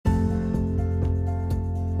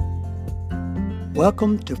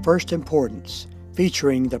Welcome to First Importance,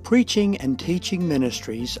 featuring the preaching and teaching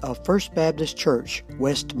ministries of First Baptist Church,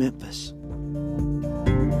 West Memphis.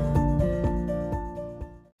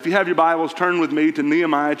 If you have your Bibles, turn with me to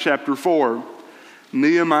Nehemiah chapter 4.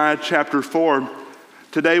 Nehemiah chapter 4.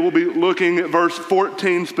 Today we'll be looking at verse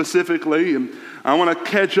 14 specifically, and I want to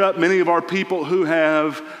catch up many of our people who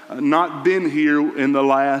have not been here in the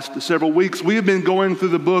last several weeks. We have been going through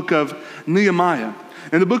the book of Nehemiah.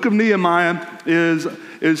 And the book of Nehemiah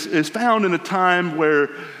is found in a time where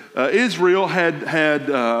Israel had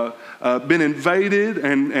been invaded,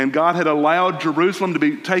 and God had allowed Jerusalem to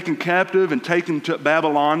be taken captive and taken to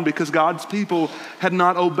Babylon because God's people had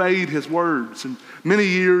not obeyed his words. And many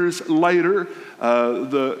years later,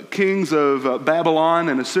 the kings of Babylon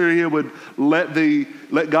and Assyria would let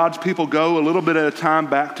God's people go a little bit at a time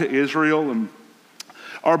back to Israel. And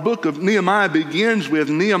our book of Nehemiah begins with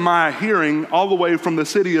Nehemiah hearing all the way from the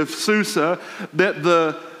city of Susa that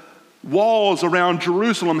the walls around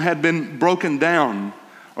Jerusalem had been broken down,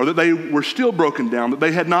 or that they were still broken down, that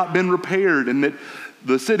they had not been repaired, and that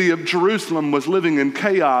the city of Jerusalem was living in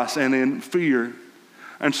chaos and in fear.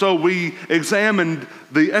 And so we examined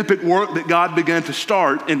the epic work that God began to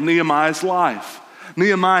start in Nehemiah's life.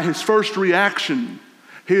 Nehemiah, his first reaction,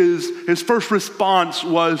 his first response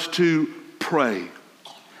was to pray.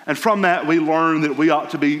 And from that, we learn that we ought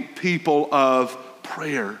to be people of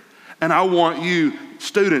prayer. And I want you,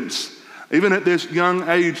 students, even at this young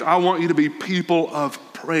age, I want you to be people of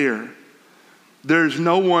prayer. There's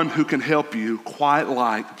no one who can help you quite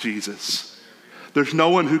like Jesus. There's no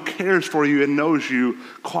one who cares for you and knows you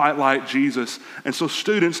quite like Jesus. And so,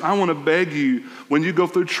 students, I want to beg you, when you go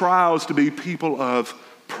through trials, to be people of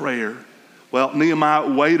prayer. Well,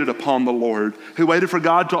 Nehemiah waited upon the Lord. He waited for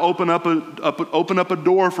God to open up a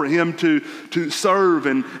door for him to serve,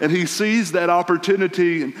 and he seized that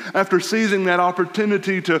opportunity. And after seizing that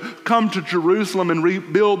opportunity to come to Jerusalem and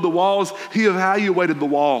rebuild the walls, he evaluated the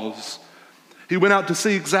walls. He went out to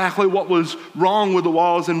see exactly what was wrong with the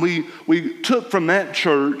walls, and we took from that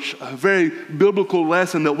church a very biblical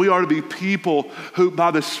lesson that we are to be people who,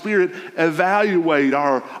 by the Spirit, evaluate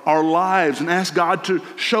our lives and ask God to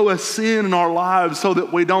show us sin in our lives so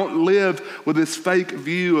that we don't live with this fake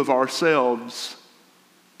view of ourselves.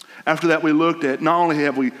 After that, we looked at, not only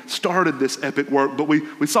have we started this epic work, but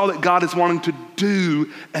we saw that God is wanting to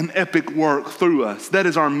do an epic work through us. That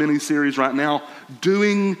is our mini-series right now,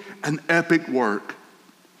 Doing an Epic Work.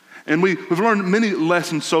 And we've learned many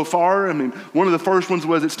lessons so far. I mean, one of the first ones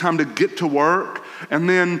was it's time to get to work. And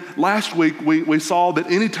then last week, we saw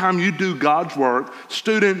that anytime you do God's work,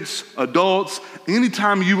 students, adults,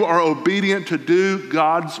 anytime you are obedient to do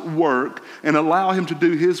God's work and allow him to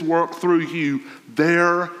do his work through you,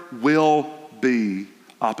 there will be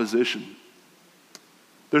opposition.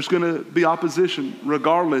 There's going to be opposition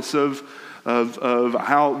regardless of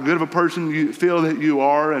how good of a person you feel that you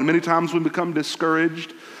are. And many times we become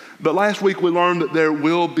discouraged. But last week we learned that there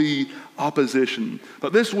will be opposition.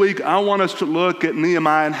 But this week I want us to look at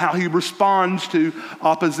Nehemiah and how he responds to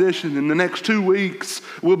opposition. In the next 2 weeks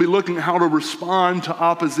we'll be looking at how to respond to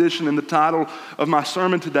opposition. And the title of my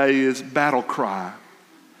sermon today is Battle Cry.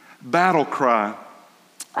 Battle Cry.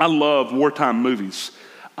 I love wartime movies.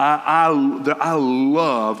 I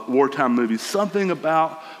love wartime movies. Something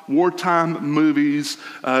about wartime movies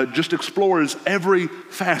just explores every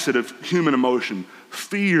facet of human emotion.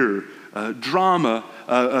 Fear, drama,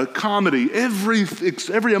 comedy,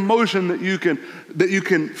 every emotion that you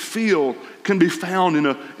can feel can be found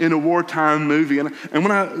in a wartime movie. And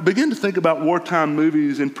when I begin to think about wartime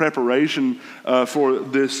movies in preparation for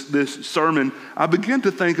this sermon, I begin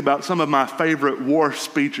to think about some of my favorite war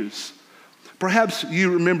speeches. Perhaps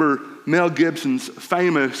you remember Mel Gibson's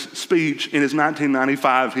famous speech in his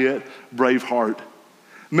 1995 hit, Braveheart.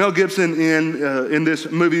 Mel Gibson in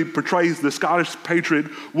this movie portrays the Scottish patriot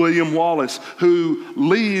William Wallace, who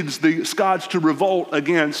leads the Scots to revolt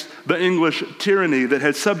against the English tyranny that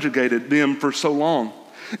had subjugated them for so long.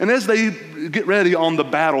 And as they get ready on the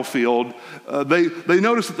battlefield, they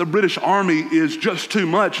notice that the British army is just too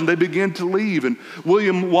much, and they begin to leave. And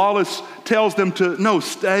William Wallace tells them to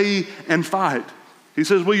stay and fight. He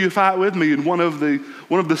says, "Will you fight with me?" And one of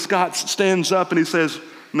the Scots stands up and he says,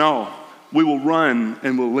 "No. We will run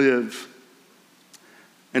and we'll live."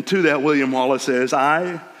 And to that, William Wallace says,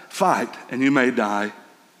 "I fight and you may die.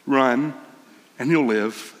 Run and you'll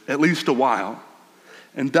live, at least a while.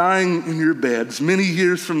 And dying in your beds many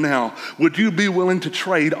years from now, would you be willing to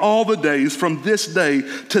trade all the days from this day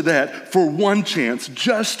to that for one chance,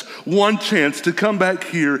 just one chance to come back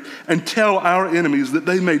here and tell our enemies that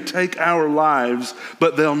they may take our lives,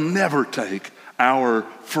 but they'll never take our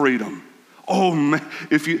freedom?" Oh man,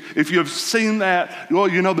 if you have seen that, well,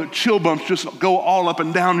 you know that chill bumps just go all up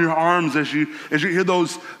and down your arms as you hear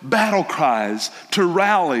those battle cries to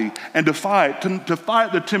rally and to fight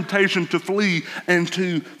the temptation to flee and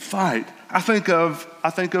to fight. I think of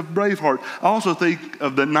Braveheart. I also think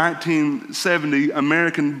of the 1970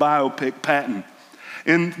 American biopic Patton.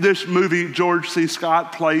 In this movie, George C.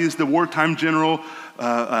 Scott plays the wartime general,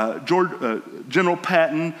 General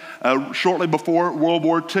Patton, shortly before World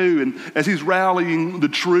War II. And as he's rallying the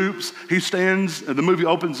troops, the movie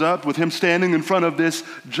opens up with him standing in front of this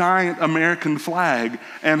giant American flag,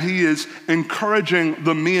 and he is encouraging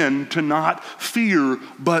the men to not fear,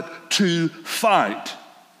 but to fight,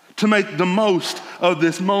 to make the most of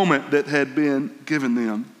this moment that had been given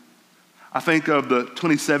them. I think of the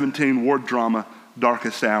 2017 war drama,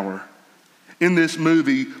 Darkest Hour. In this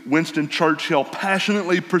movie, Winston Churchill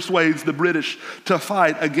passionately persuades the British to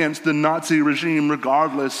fight against the Nazi regime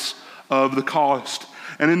regardless of the cost.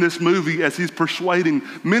 And in this movie, as he's persuading,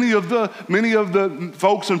 many of the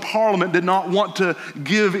folks in Parliament did not want to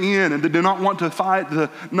give in and they did not want to fight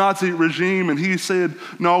the Nazi regime. And he said,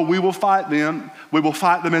 no, we will fight them. We will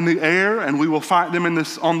fight them in the air, and we will fight them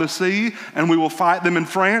on the sea, and we will fight them in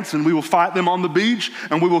France, and we will fight them on the beach,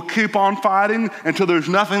 and we will keep on fighting until there's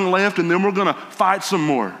nothing left, and then we're going to fight some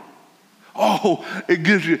more. Oh, it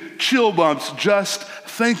gives you chill bumps just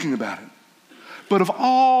thinking about it. But of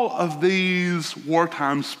all of these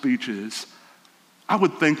wartime speeches, I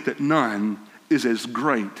would think that none is as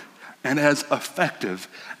great and as effective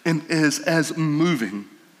and is as moving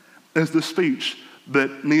as the speech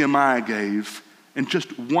that Nehemiah gave in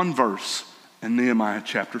just one verse in Nehemiah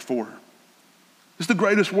chapter 4. It's the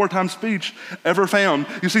greatest wartime speech ever found.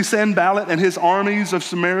 You see, Sanballat and his armies of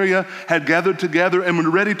Samaria had gathered together and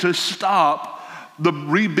were ready to stop the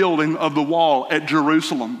rebuilding of the wall at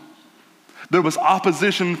Jerusalem. There was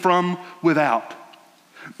opposition from without.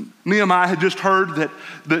 Nehemiah had just heard that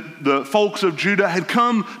the folks of Judah had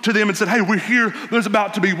come to them and said, hey, we're here. There's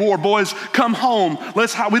about to be war. Boys, come home.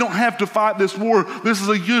 We don't have to fight this war. This is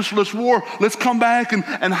a useless war. Let's come back and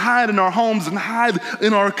hide in our homes and hide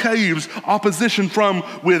in our caves. Opposition from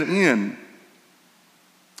within.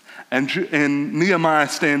 And Nehemiah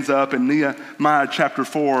stands up in Nehemiah chapter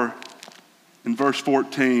 4 in verse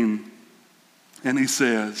 14, and he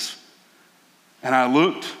says, and I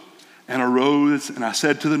looked and arose, and I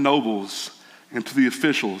said to the nobles and to the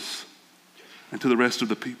officials and to the rest of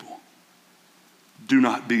the people, do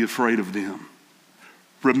not be afraid of them.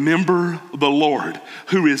 Remember the Lord,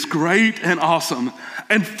 who is great and awesome,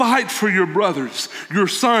 and fight for your brothers, your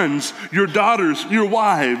sons, your daughters, your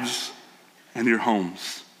wives, and your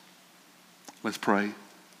homes. Let's pray.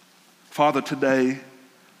 Father, today,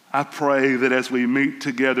 I pray that as we meet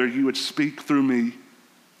together, you would speak through me.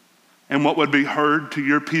 And what would be heard to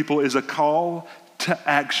your people is a call to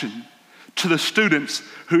action. To the students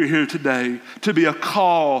who are here today, to be a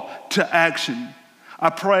call to action. I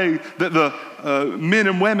pray that the men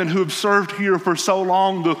and women who have served here for so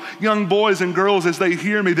long, the young boys and girls, as they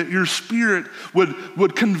hear me, that your Spirit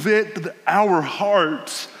would convict our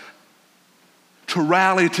hearts to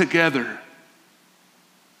rally together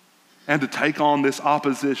and to take on this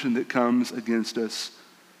opposition that comes against us.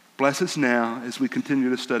 Bless us now as we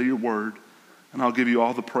continue to study your word, and I'll give you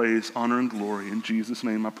all the praise, honor, and glory. In Jesus'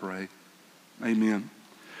 name I pray. Amen.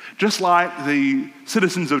 Just like the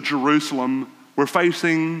citizens of Jerusalem were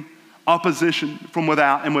facing opposition from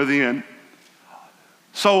without and within,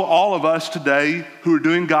 so all of us today who are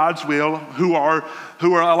doing God's will, who are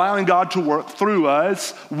allowing God to work through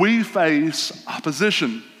us, we face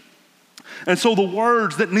opposition. And so the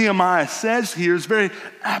words that Nehemiah says here is very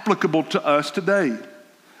applicable to us today.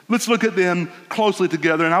 Let's look at them closely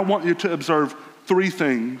together, and I want you to observe three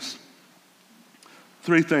things.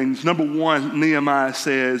 Three things. Number one, Nehemiah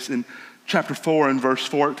says in chapter 4 and verse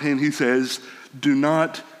 14, he says, do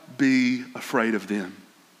not be afraid of them.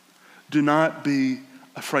 Do not be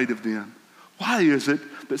afraid of them. Why is it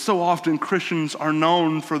that so often Christians are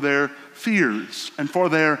known for their fears and for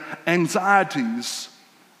their anxieties?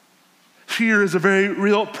 Fear is a very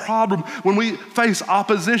real problem. When we face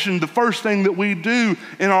opposition, the first thing that we do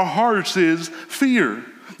in our hearts is fear.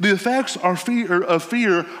 The effects of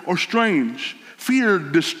fear are strange. Fear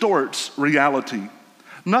distorts reality.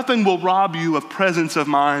 Nothing will rob you of presence of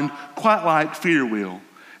mind quite like fear will.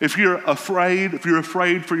 If you're afraid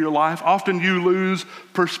for your life, often you lose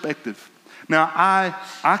perspective. Now,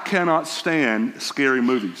 I cannot stand scary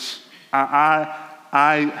movies.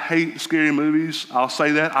 I hate scary movies. I'll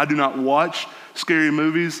say that. I do not watch scary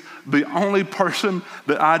movies. The only person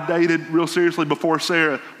that I dated real seriously before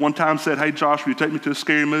Sarah one time said, "Hey, Josh, will you take me to a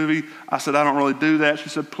scary movie?" I said, "I don't really do that." She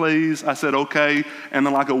said, "Please." I said, "Okay." And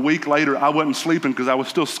then like a week later, I wasn't sleeping because I was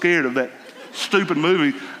still scared of that stupid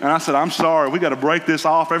movie. And I said, "I'm sorry, we got to break this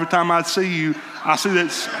off. Every time I see you, I see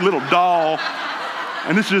that little doll,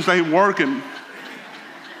 and this just ain't working."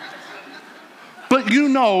 But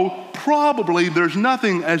probably there's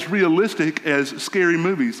nothing as realistic as scary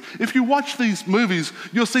movies. If you watch these movies,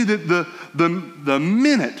 you'll see that the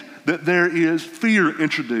minute that there is fear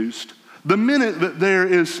introduced, the minute that there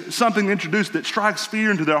is something introduced that strikes fear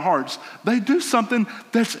into their hearts, they do something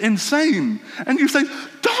that's insane. And you say,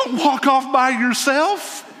 "Don't walk off by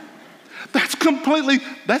yourself." That's completely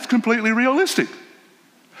realistic.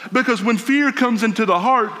 Because when fear comes into the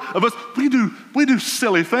heart of us, we do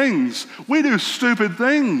silly things. We do stupid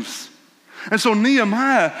things. And so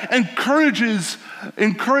Nehemiah encourages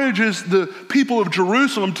the people of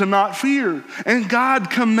Jerusalem to not fear. And God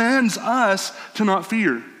commands us to not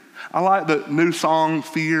fear. I like the new song,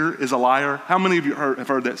 "Fear is a Liar." How many of you have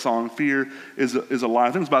heard that song, "Fear is a Liar"?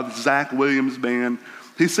 I think it's by the Zach Williams Band.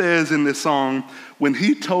 He says in this song, when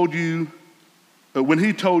he told you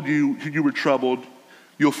you were troubled,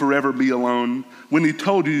 you'll forever be alone. When he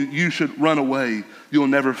told you you should run away, you'll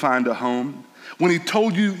never find a home. When he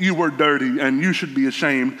told you you were dirty and you should be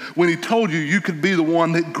ashamed. When he told you you could be the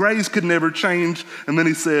one that grace could never change. And then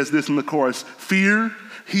he says this in the chorus, "Fear,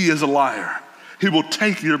 he is a liar. He will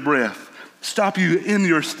take your breath, stop you in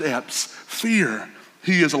your steps. Fear,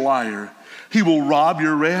 he is a liar. He will rob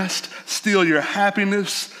your rest, steal your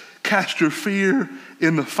happiness, cast your fear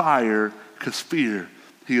in the fire, because fear,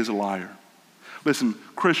 he is a liar." Listen,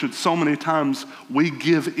 Christians, so many times we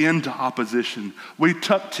give in to opposition. We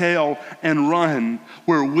tuck tail and run.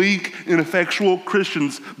 We're weak, ineffectual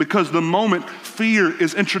Christians because the moment fear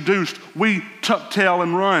is introduced, we tuck tail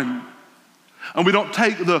and run. And we don't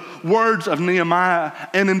take the words of Nehemiah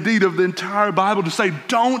and indeed of the entire Bible to say,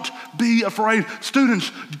 don't be afraid.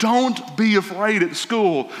 Students, don't be afraid at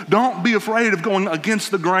school. Don't be afraid of going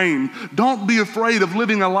against the grain. Don't be afraid of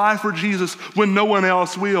living a life for Jesus when no one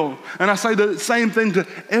else will. And I say the same thing to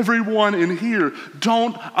everyone in here.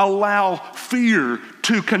 Don't allow fear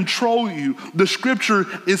to control you. The scripture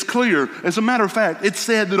is clear. As a matter of fact, it's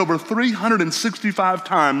said that over 365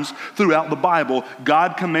 times throughout the Bible,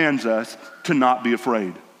 God commands us to not be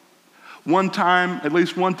afraid. One time, at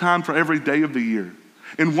least one time for every day of the year.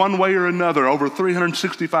 In one way or another, over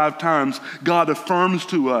 365 times, God affirms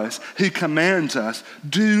to us, he commands us,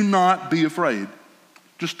 do not be afraid.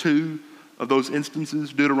 Just two of those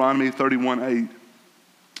instances, Deuteronomy 31:8.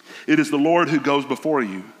 It is the Lord who goes before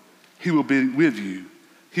you. He will be with you.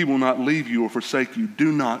 He will not leave you or forsake you.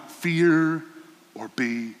 Do not fear or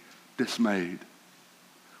be dismayed.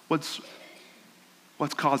 What's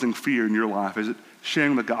causing fear in your life? Is it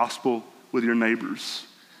sharing the gospel with your neighbors?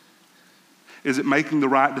 Is it making the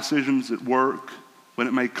right decisions at work when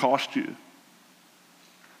it may cost you?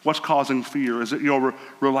 What's causing fear? Is it your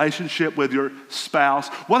relationship with your spouse?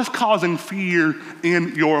 What is causing fear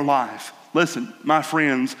in your life? Listen, my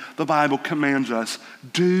friends, the Bible commands us,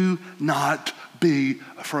 do not be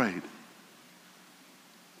afraid.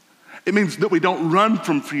 It means that we don't run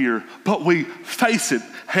from fear, but we face it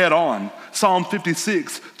head on. Psalm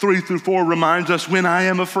 56:3-4 reminds us, when I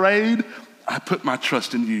am afraid, I put my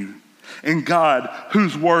trust in you. In God,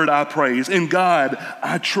 whose word I praise. In God,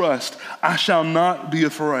 I trust. I shall not be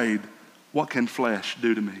afraid. What can flesh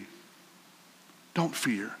do to me? Don't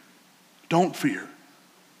fear. Don't fear.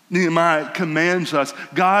 Nehemiah commands us,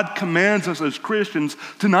 God commands us as Christians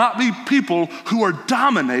to not be people who are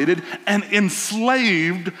dominated and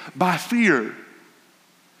enslaved by fear.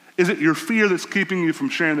 Is it your fear that's keeping you from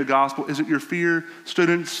sharing the gospel? Is it your fear,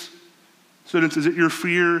 students? Students, is it your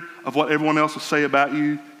fear of what everyone else will say about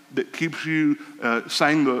you that keeps you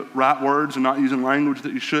saying the right words and not using language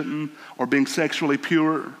that you shouldn't, or being sexually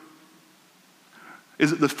pure?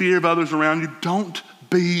 Is it the fear of others around you? Don't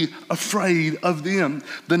be afraid of them.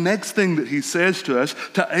 The next thing that he says to us,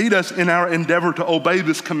 to aid us in our endeavor to obey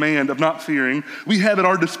this command of not fearing, we have at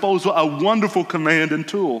our disposal a wonderful command and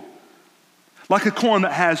tool. Like a coin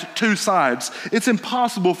that has two sides. It's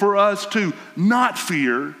impossible for us to not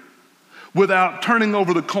fear without turning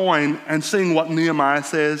over the coin and seeing what Nehemiah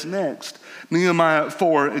says next. Nehemiah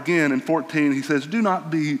 4, again in 14, he says, do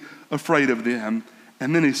not be afraid of them.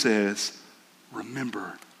 And then he says,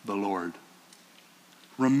 remember the Lord.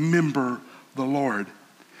 Remember the Lord.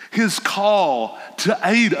 His call to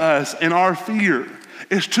aid us in our fear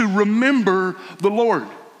is to remember the Lord.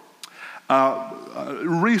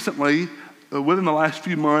 Recently, within the last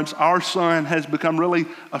few months, our son has become really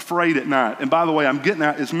afraid at night. And by the way, I'm getting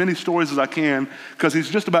out as many stories as I can because he's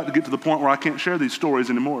just about to get to the point where I can't share these stories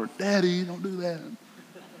anymore. Daddy, don't do that.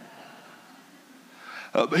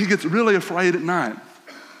 But he gets really afraid at night.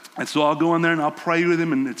 And so I'll go in there and I'll pray with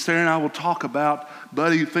him, and Sarah and I will talk about,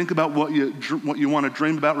 buddy, think about what you want to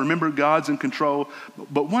dream about. Remember, God's in control.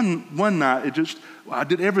 But one night, I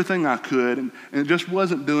did everything I could, and it just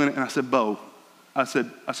wasn't doing it. And I said, Bo, I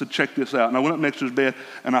said, check this out. And I went up next to his bed,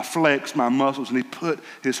 and I flexed my muscles, and he put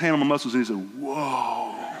his hand on my muscles, and he said,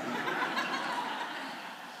 whoa.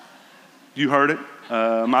 You heard it.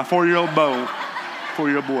 My 4-year-old Bo,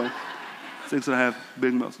 4-year-old boy, thinks that I have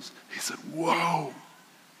big muscles. He said, whoa.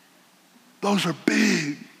 Those are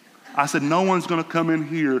big. I said, no one's going to come in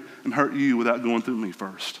here and hurt you without going through me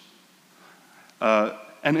first. And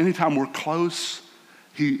anytime we're close,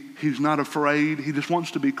 he's not afraid. He just wants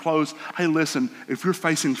to be close. Hey, listen, if you're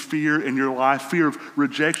facing fear in your life, fear of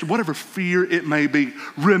rejection, whatever fear it may be,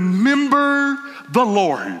 remember the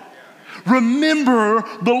Lord. Remember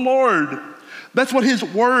the Lord. That's what his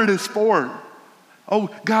word is for. Oh,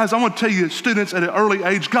 guys, I want to tell you, students at an early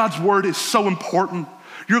age, God's word is so important.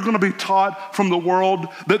 You're going to be taught from the world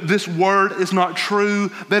that this word is not true,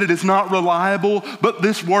 that it is not reliable, but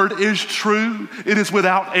this word is true. It is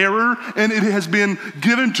without error, and it has been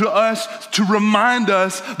given to us to remind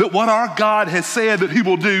us that what our God has said that he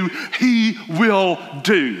will do, he will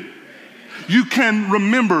do. You can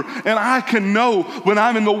remember, and I can know when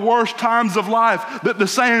I'm in the worst times of life that the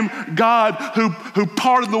same God who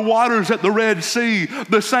parted the waters at the Red Sea,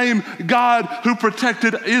 the same God who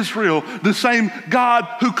protected Israel, the same God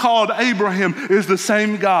who called Abraham is the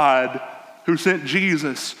same God who sent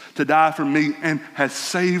Jesus to die for me and has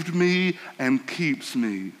saved me and keeps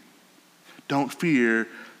me. Don't fear.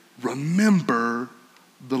 Remember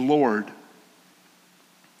the Lord.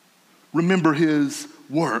 Remember his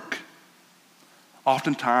work.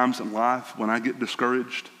 Oftentimes in life, when I get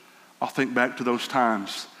discouraged, I'll think back to those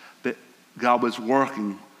times that God was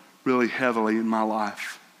working really heavily in my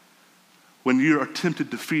life. When you are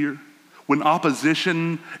tempted to fear, when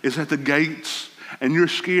opposition is at the gates and you're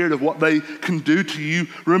scared of what they can do to you,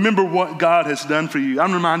 remember what God has done for you.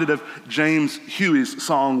 I'm reminded of James Huey's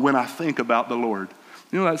song, When I Think About the Lord.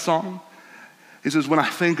 You know that song? He says, when I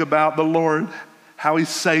think about the Lord, how he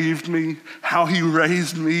saved me, how he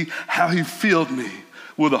raised me, how he filled me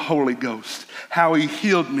with the Holy Ghost, how he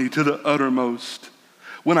healed me to the uttermost.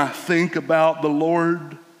 When I think about the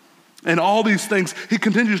Lord and all these things, he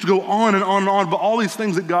continues to go on and on and on, but all these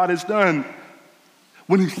things that God has done.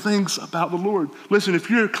 When he thinks about the Lord. Listen, if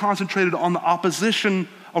you're concentrated on the opposition,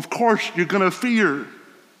 of course you're going to fear.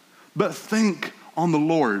 But think on the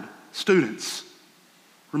Lord. Students,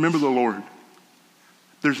 remember the Lord.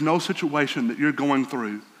 There's no situation that you're going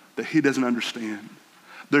through that he doesn't understand.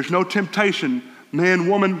 There's no temptation, man,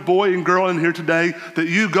 woman, boy, and girl in here today that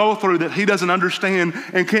you go through that he doesn't understand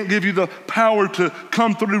and can't give you the power to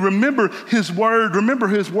come through. Remember his word, remember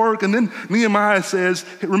his work. And then Nehemiah says,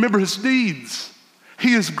 remember his deeds.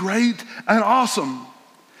 He is great and awesome.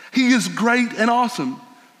 He is great and awesome.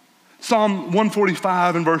 Psalm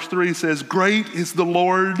 145 and verse 3 says, great is the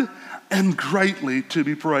Lord and greatly to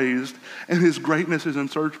be praised, and his greatness is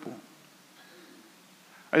unsearchable.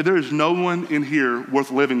 Hey, there is no one in here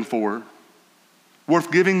worth living for,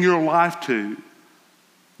 worth giving your life to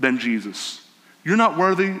than Jesus. You're not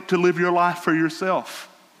worthy to live your life for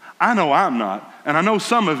yourself. I know I'm not, and I know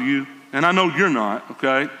some of you, and I know you're not,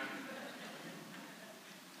 okay?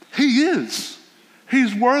 He is.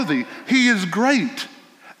 He's worthy. He is great.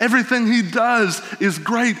 Everything he does is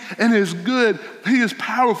great and is good. He is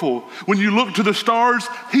powerful. When you look to the stars,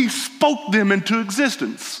 he spoke them into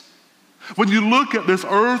existence. When you look at this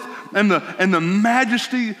earth and the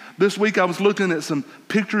majesty, this week I was looking at some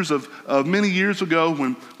pictures of many years ago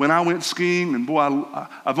when I went skiing, and boy,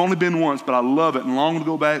 I've only been once, but I love it and long to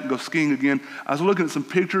go back and go skiing again. I was looking at some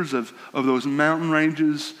pictures of those mountain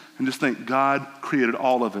ranges and just think God created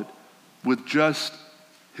all of it with just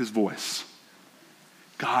his voice.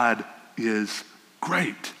 God is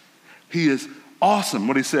great. He is awesome,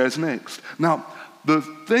 what he says next. Now, the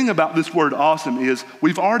thing about this word awesome is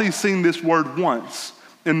we've already seen this word once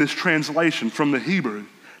in this translation from the Hebrew.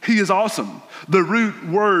 He is awesome. The root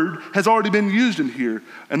word has already been used in here,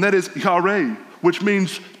 and that is yareh, which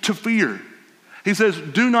means to fear. He says,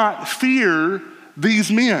 do not fear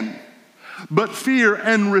these men, but fear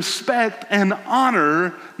and respect and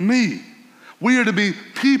honor me. We are to be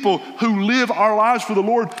people who live our lives for the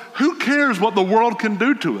Lord. Who cares what the world can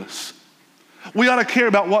do to us? We ought to care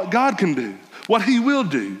about what God can do, what he will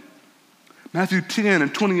do. Matthew 10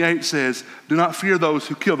 and 28 says, do not fear those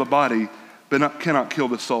who kill the body, but cannot kill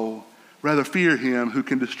the soul. Rather fear him who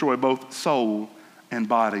can destroy both soul and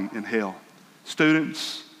body in hell.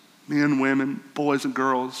 Students, men, women, boys and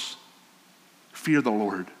girls, fear the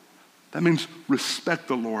Lord. That means respect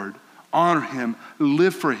the Lord, honor him,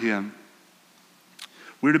 live for him.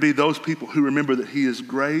 We're to be those people who remember that he is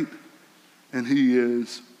great and he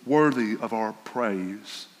is worthy of our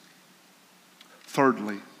praise.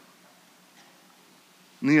 Thirdly,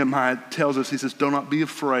 Nehemiah tells us, he says, do not be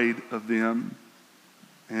afraid of them,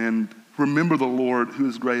 and remember the Lord who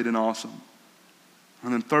is great and awesome.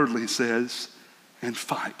 And then thirdly, he says, and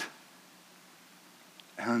fight.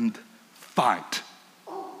 And fight.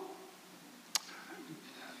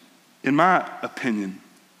 In my opinion,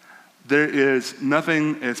 there is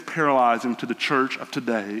nothing as paralyzing to the church of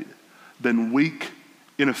today than weak,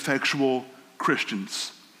 ineffectual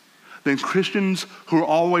Christians. Than Christians who are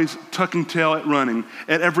always tucking tail at running,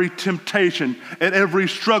 at every temptation, at every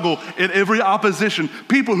struggle, at every opposition.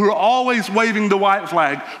 People who are always waving the white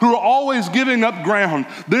flag, who are always giving up ground.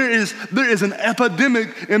 There is an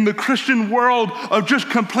epidemic in the Christian world of just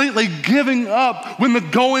completely giving up when the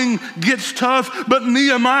going gets tough. But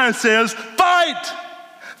Nehemiah says, fight,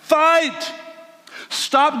 fight.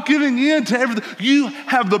 Stop giving in to everything. You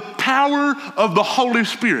have the power of the Holy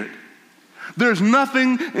Spirit. There's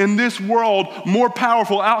nothing in this world more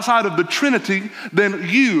powerful outside of the Trinity than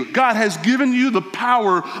you. God has given you the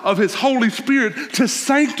power of his Holy Spirit to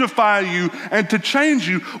sanctify you and to change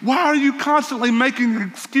you. Why are you constantly making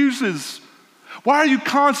excuses? Why are you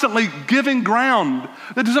constantly giving ground?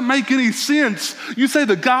 That doesn't make any sense. You say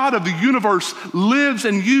the God of the universe lives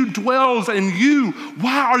in you, dwells in you.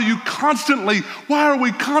 Why are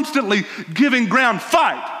we constantly giving ground?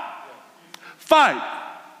 Fight. Fight.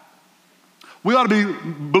 We ought to be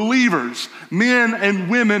believers, men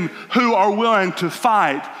and women who are willing to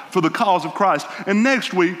fight for the cause of Christ. And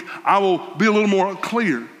next week, I will be a little more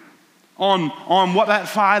clear on what that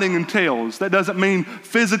fighting entails. That doesn't mean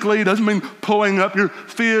physically, it doesn't mean pulling up your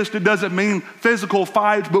fist, it doesn't mean physical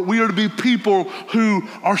fights, but we are to be people who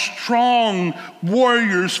are strong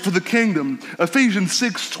warriors for the kingdom. Ephesians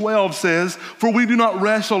 6:12 says, for we do not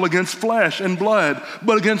wrestle against flesh and blood,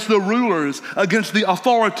 but against the rulers, against the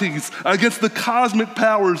authorities, against the cosmic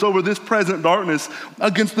powers over this present darkness,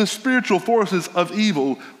 against the spiritual forces of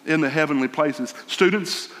evil in the heavenly places.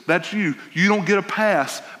 Students, that's you. You don't get a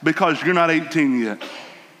pass because you're not 18 yet.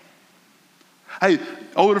 Hey,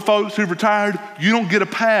 older folks who've retired, you don't get a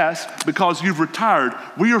pass because you've retired.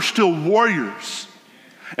 We are still warriors.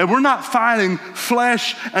 And we're not fighting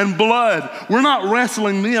flesh and blood. We're not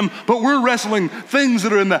wrestling them, but we're wrestling things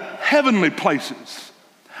that are in the heavenly places.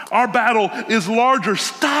 Our battle is larger.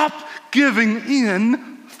 Stop giving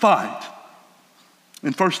in, fight.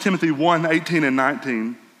 In 1 Timothy 1:18 and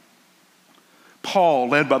 19, Paul,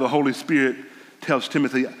 led by the Holy Spirit, tells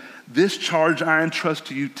Timothy, this charge I entrust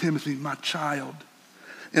to you, Timothy, my child,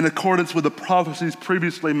 in accordance with the prophecies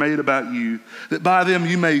previously made about you, that by them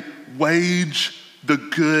you may wage the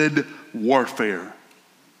good warfare.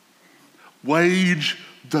 Wage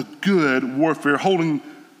the good warfare, holding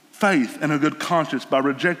faith and a good conscience. By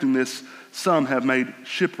rejecting this, some have made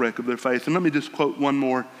shipwreck of their faith. And let me just quote one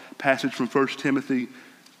more passage from 1 Timothy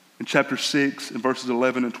in chapter 6 and verses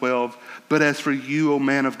 11 and 12. But as for you, O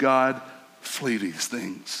man of God, flee these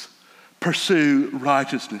things. Pursue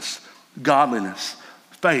righteousness, godliness,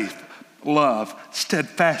 faith, love,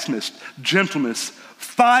 steadfastness, gentleness.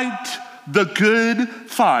 Fight the good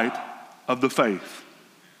fight of the faith.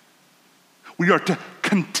 We are to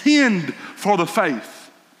contend for the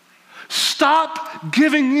faith. Stop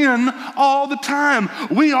giving in all the time.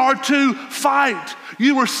 We are to fight.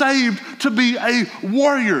 You were saved to be a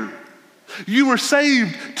warrior. You were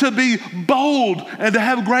saved to be bold and to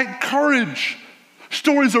have great courage.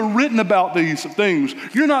 Stories are written about these things.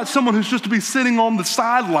 You're not someone who's just to be sitting on the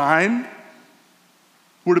sideline.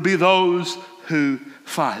 We're to be those who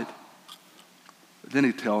fight. But then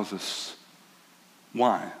he tells us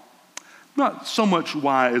why. Not so much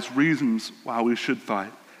why as reasons why we should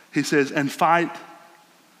fight. He says, and fight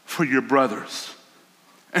for your brothers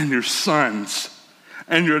and your sons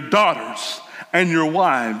and your daughters and your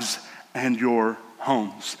wives and your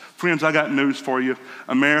homes. Friends, I got news for you.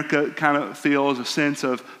 America kind of feels a sense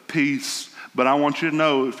of peace, but I want you to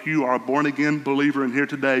know if you are a born-again believer in here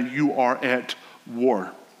today, you are at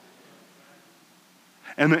war.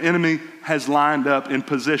 And the enemy has lined up in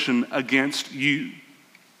position against you.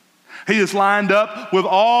 He is lined up with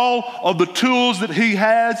all of the tools that he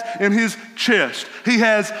has in his chest. He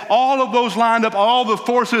has all of those lined up, all the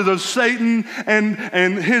forces of Satan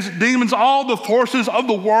and his demons, all the forces of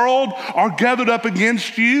the world are gathered up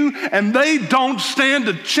against you, and they don't stand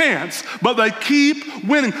a chance, but they keep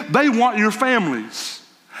winning. They want your families.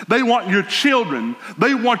 They want your children.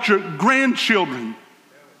 They want your grandchildren.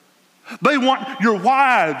 They want your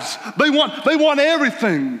wives. They want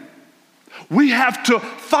everything. We have to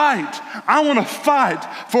fight. I want to fight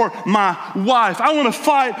for my wife. I want to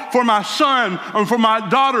fight for my son and for my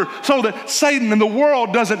daughter so that Satan and the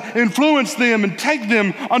world doesn't influence them and take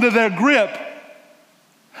them under their grip.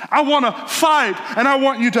 I want to fight, and I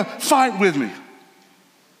want you to fight with me.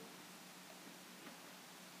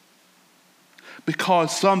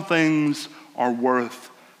 Because some things are worth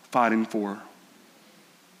fighting for.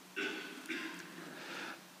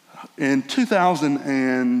 In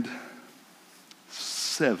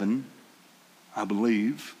 2007, I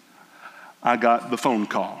believe, I got the phone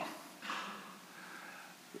call.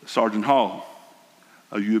 Sergeant Hall,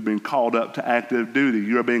 you have been called up to active duty.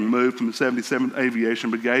 You are being moved from the 77th Aviation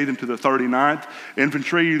Brigade into the 39th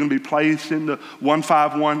Infantry. You're going to be placed in the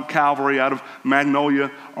 151 Cavalry out of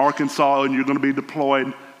Magnolia, Arkansas, and you're going to be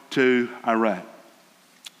deployed to Iraq.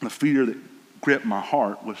 The fear that gripped my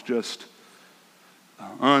heart was just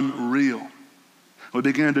unreal. We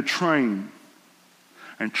began to train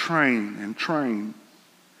and train and train.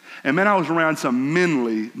 And man, I was around some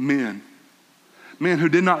manly men who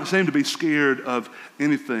did not seem to be scared of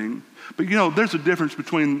anything. But you know, there's a difference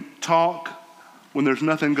between talk when there's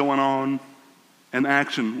nothing going on and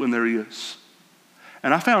action when there is.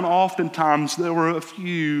 And I found oftentimes there were a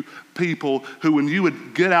few people who, when you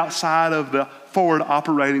would get outside of the forward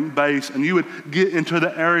operating base and you would get into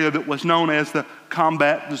the area that was known as the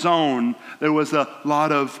combat zone, there was a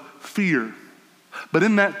lot of fear. But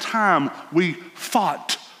in that time, we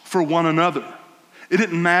fought for one another. It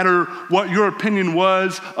didn't matter what your opinion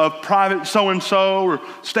was of Private so-and-so or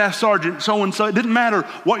Staff Sergeant so-and-so. It didn't matter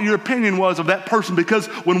what your opinion was of that person, because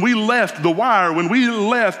when we left the wire, when we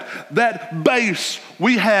left that base,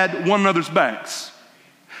 we had one another's backs.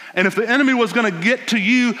 And if the enemy was going to get to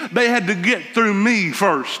you, they had to get through me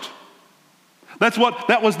first. That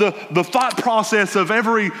was the thought process of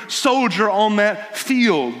every soldier on that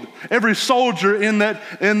field, every soldier in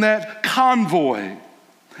that convoy.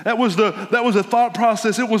 That was a thought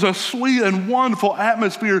process. It was a sweet and wonderful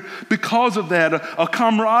atmosphere because of that, a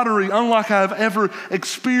camaraderie unlike I've ever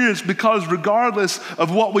experienced, because regardless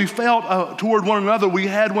of what we felt toward one another, we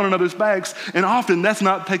had one another's backs, and often that's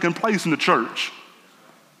not taking place in the church.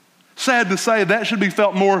 Sad to say, that should be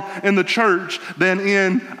felt more in the church than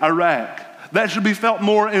in Iraq. That should be felt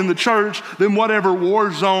more in the church than whatever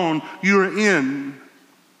war zone you're in.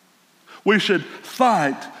 We should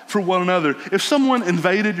fight for one another. If someone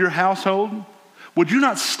invaded your household, would you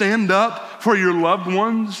not stand up for your loved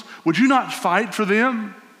ones? Would you not fight for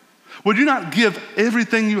them? Would you not give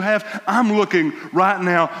everything you have? I'm looking right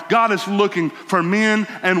now. God is looking for men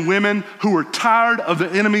and women who are tired of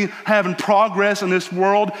the enemy having progress in this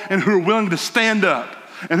world and who are willing to stand up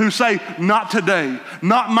and who say, not today,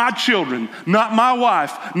 not my children, not my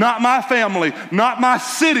wife, not my family, not my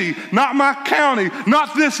city, not my county,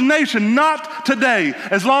 not this nation, not today.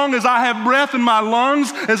 As long as I have breath in my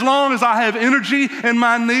lungs, as long as I have energy in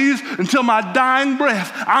my knees, until my dying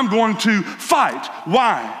breath, I'm going to fight.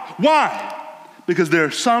 Why? Why? Because there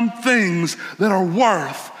are some things that are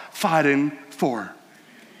worth fighting for.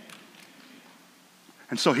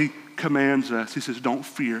 And so he commands us, he says, don't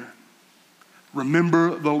fear.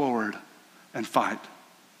 Remember the Lord and fight.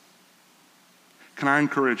 Can I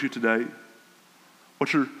encourage you today?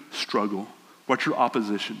 What's your struggle? What's your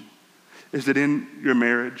opposition? Is it in your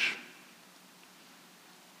marriage?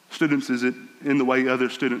 Students, is it in the way other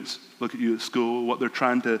students look at you at school, what they're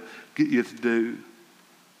trying to get you to do?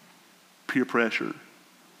 Peer pressure.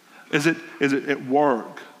 Is it at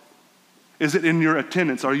work? Is it in your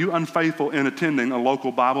attendance? Are you unfaithful in attending a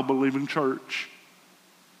local Bible-believing church?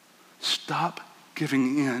 Stop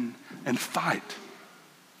giving in and fight.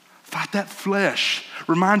 Fight that flesh.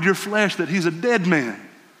 Remind your flesh that he's a dead man.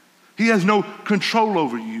 He has no control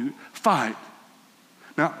over you. Fight.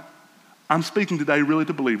 Now, I'm speaking today really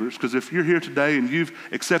to believers, because if you're here today and you've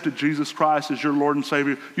accepted Jesus Christ as your Lord and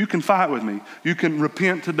Savior, you can fight with me. You can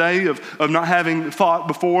repent today of not having fought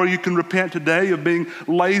before. You can repent today of being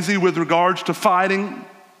lazy with regards to fighting.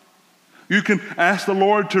 You can ask the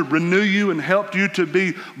Lord to renew you and help you to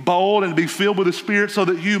be bold and be filled with the Spirit so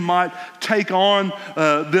that you might take on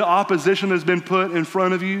the opposition that's been put in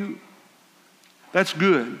front of you. That's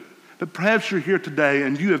good. But perhaps you're here today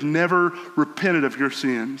and you have never repented of your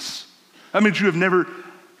sins. That means you have never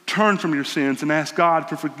turned from your sins and asked God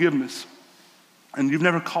for forgiveness. And you've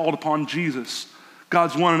never called upon Jesus,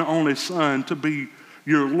 God's one and only Son, to be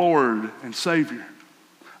your Lord and Savior.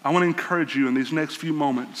 I want to encourage you in these next few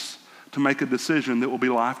moments to make a decision that will be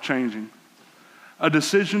life-changing. A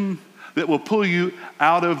decision that will pull you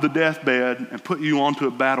out of the deathbed and put you onto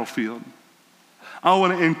a battlefield. I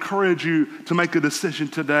want to encourage you to make a decision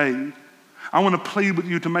today. I want to plead with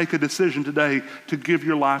you to make a decision today to give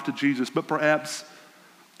your life to Jesus. But perhaps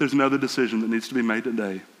there's another decision that needs to be made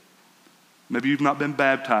today. Maybe you've not been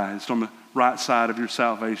baptized on the right side of your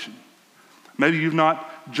salvation. Maybe you've not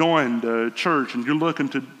joined a church and you're looking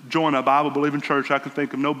to join a Bible-believing church. I can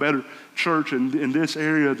think of no better church in this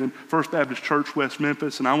area than First Baptist Church, West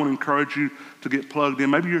Memphis, and I want to encourage you to get plugged in.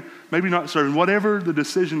 Maybe you're not serving. Whatever the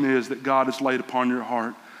decision is that God has laid upon your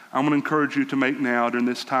heart, I want to encourage you to make now during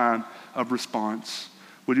this time of response.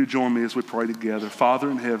 Would you join me as we pray together?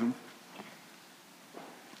 Father in heaven,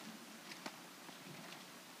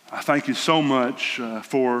 I thank you so much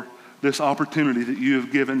for this opportunity that you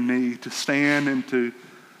have given me to stand and to,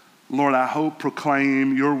 Lord, I hope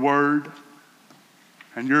proclaim your word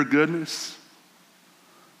and your goodness.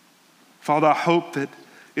 Father, I hope that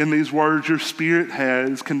in these words your Spirit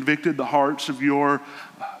has convicted the hearts of your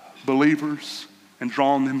believers and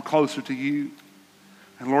drawn them closer to you.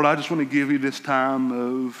 And Lord, I just want to give you this time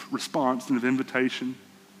of response and of invitation.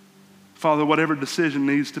 Father, whatever decision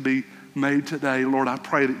needs to be made today, Lord, I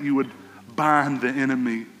pray that you would bind the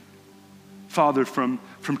enemy. Father, from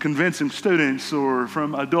convincing students or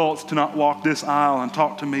from adults to not walk this aisle and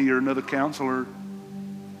talk to me or another counselor.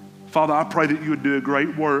 Father, I pray that you would do a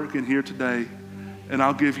great work in here today, and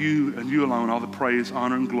I'll give you and you alone all the praise,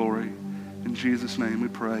 honor, and glory. In Jesus' name we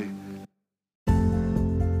pray.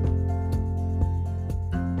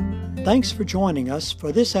 Thanks for joining us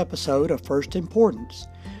for this episode of First Importance.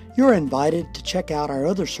 You're invited to check out our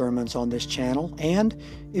other sermons on this channel, and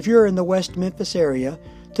if you're in the West Memphis area,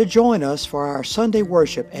 to join us for our Sunday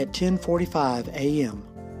worship at 10:45 a.m.